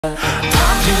Popular,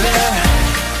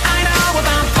 I know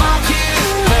about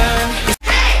popular.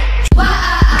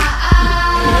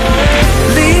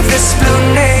 Leave this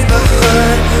blue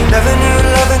neighborhood. Never knew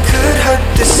loving could hurt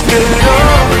this good.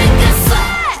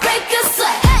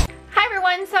 Hi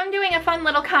everyone, so I'm doing a fun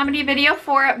little comedy video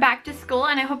for back to school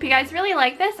and I hope you guys really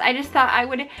like this. I just thought I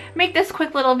would make this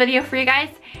quick little video for you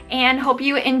guys and hope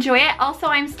you enjoy it. Also,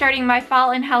 I'm starting my fall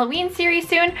and Halloween series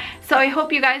soon, so I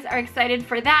hope you guys are excited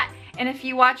for that. And if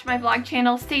you watch my vlog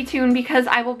channel, stay tuned because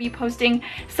I will be posting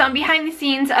some behind the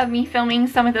scenes of me filming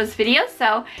some of those videos.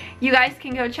 So you guys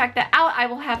can go check that out. I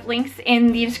will have links in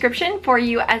the description for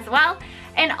you as well.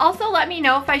 And also let me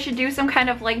know if I should do some kind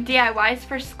of like DIYs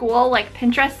for school, like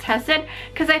Pinterest tested,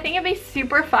 because I think it'd be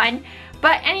super fun.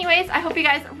 But anyways, I hope you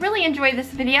guys really enjoyed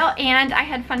this video and I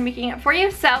had fun making it for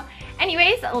you. So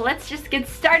anyways, let's just get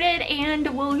started and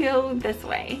we'll go this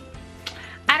way.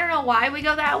 I don't know why we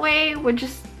go that way.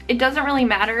 It doesn't really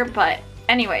matter, but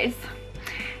anyways,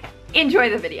 enjoy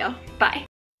the video. Bye.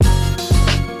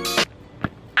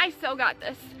 I so got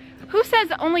this. Who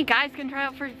says only guys can try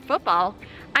out for football?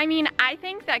 I mean, I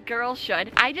think that girls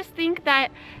should. I just think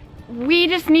that we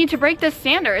just need to break the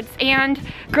standards and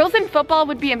girls in football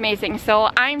would be amazing. So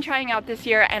I'm trying out this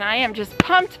year and I am just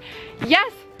pumped.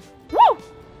 Yes, woo!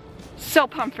 So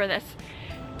pumped for this.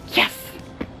 Yes,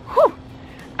 whew.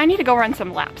 I need to go run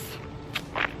some laps.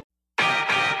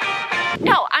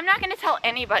 No, I'm not gonna tell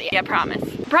anybody, I promise.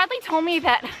 Bradley told me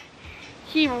that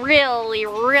he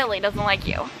really doesn't like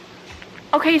you.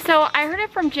 Okay, so I heard it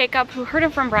from Jacob, who heard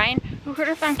it from Brian, who heard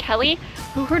it from Kelly,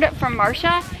 who heard it from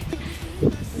Marsha,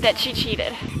 that she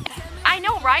cheated. I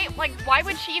know, right? Like, why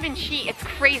would she even cheat? It's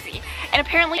crazy. And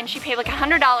apparently, she paid like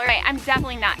 $100. I'm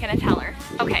definitely not gonna tell her.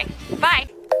 Okay, bye.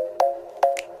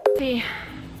 Let's see.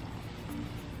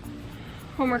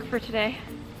 Homework for today.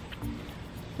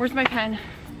 Where's my pen?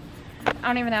 I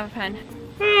don't even have a pen.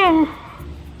 Oh,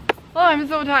 I'm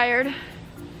so tired.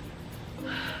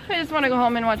 I just want to go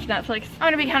home and watch Netflix. I'm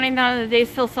gonna be counting down the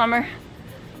days till summer.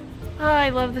 Oh, I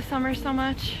love the summer so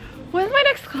much. When's my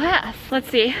next class? Let's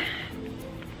see.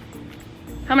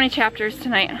 How many chapters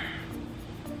tonight?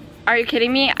 Are you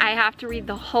kidding me? I have to read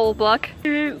the whole book.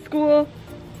 School.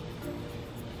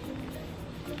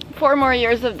 4 more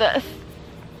years of this.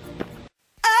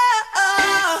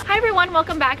 Hi everyone,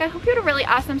 welcome back. I hope you had a really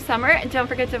awesome summer and don't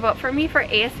forget to vote for me for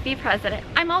ASB president.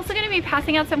 I'm also going to be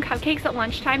passing out some cupcakes at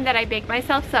lunchtime that I baked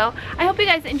myself, so I hope you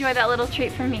guys enjoy that little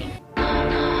treat from me.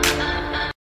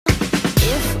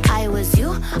 If I was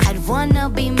you, I'd wanna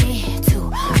be me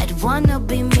too. I'd wanna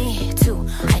be me too.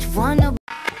 I'd wanna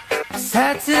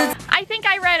I think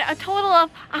I read a total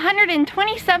of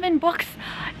 127 books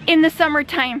in the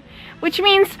summertime, which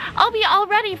means I'll be all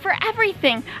ready for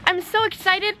everything. I'm so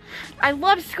excited. I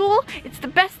love school. It's the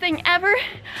best thing ever.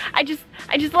 I just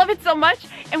love it so much.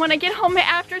 And when I get home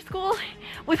after school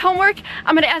with homework,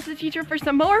 I'm gonna ask the teacher for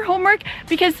some more homework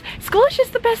because school is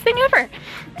just the best thing ever.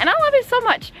 And I love it so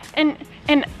much. And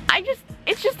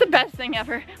it's just the best thing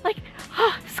ever. Like,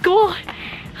 school,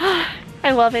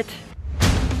 I love it.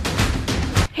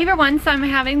 Hey everyone, so I'm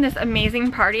having this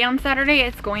amazing party on Saturday.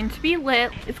 It's going to be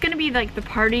lit. It's gonna be like the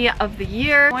party of the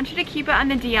year. I want you to keep it on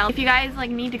the DL. If you guys like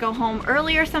need to go home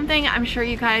early or something, I'm sure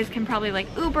you guys can probably like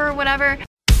Uber or whatever.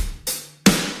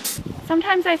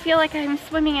 Sometimes I feel like I'm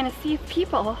swimming in a sea of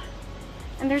people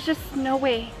and there's just no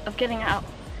way of getting out.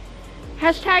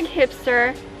 Hashtag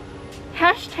hipster,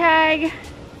 hashtag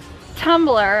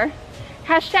Tumblr,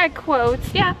 hashtag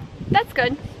quotes. Yeah, that's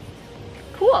good.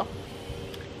 Cool,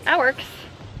 that works.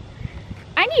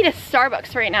 I need a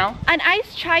Starbucks right now. An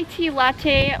iced chai tea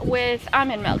latte with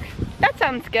almond milk. That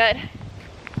sounds good.